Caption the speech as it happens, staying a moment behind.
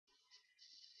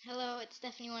Hello, it's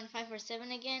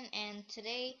Stephanie1547 again, and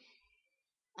today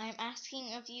I'm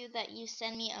asking of you that you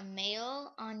send me a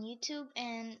mail on YouTube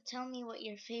and tell me what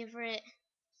your favorite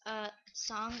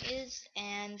song is,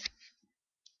 and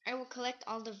I will collect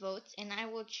all the votes and I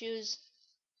will choose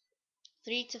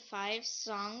 3 to 5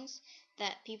 songs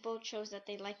that people chose that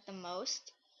they like the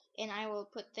most, and I will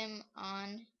put them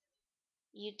on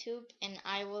YouTube, and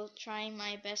I will try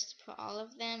my best to put all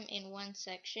of them in one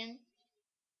section.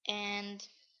 And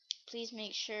please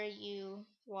make sure you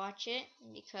watch it,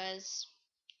 because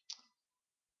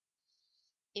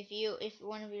if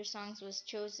one of your songs was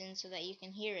chosen so that you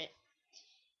can hear it.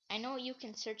 I know you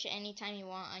can search it anytime you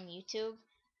want on YouTube,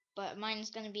 but mine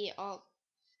is going to be all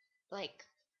like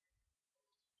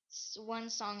one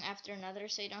song after another,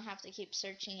 so you don't have to keep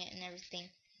searching it and everything.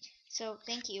 So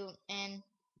thank you, and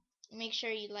make sure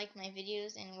you like my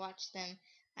videos and watch them.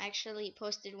 I actually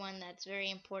posted one that's very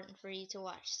important for you to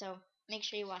watch, so make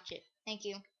sure you watch it. Thank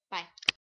you. Bye.